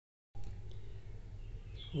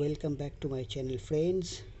Welcome back to my channel,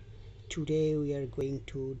 friends. Today we are going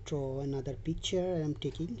to draw another picture. I am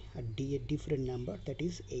taking a different number, that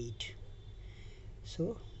is 8.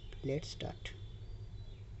 So let's start.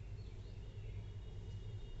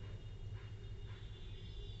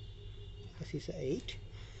 This is 8.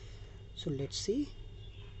 So let's see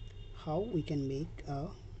how we can make a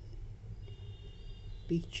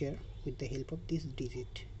picture with the help of this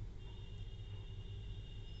digit.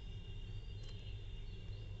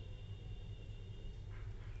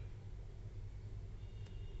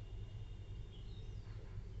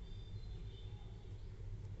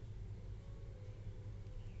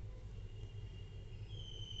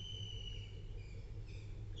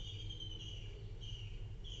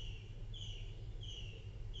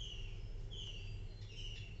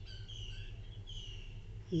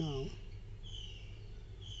 Now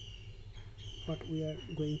what we are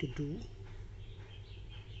going to do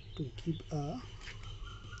to give a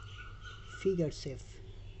figure shape,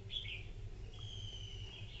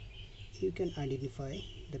 you can identify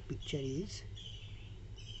the picture is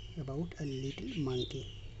about a little monkey.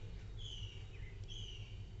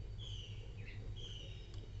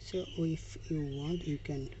 So if you want, you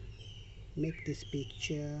can make this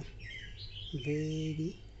picture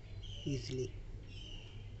very easily.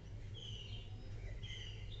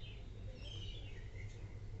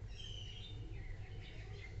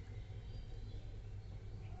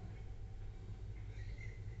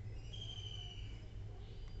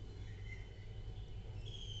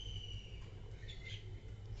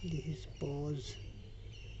 This is pause.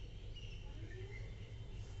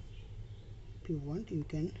 If you want, you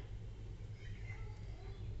can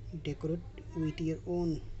decorate with your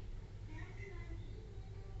own,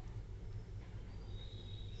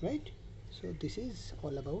 right? So this is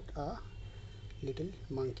all about a little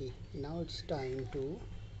monkey. Now it's time to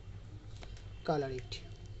color it.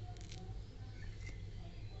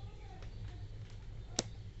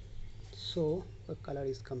 So the color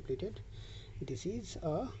is completed. This is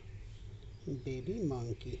a baby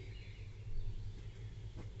monkey.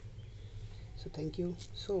 So thank you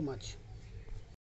so much.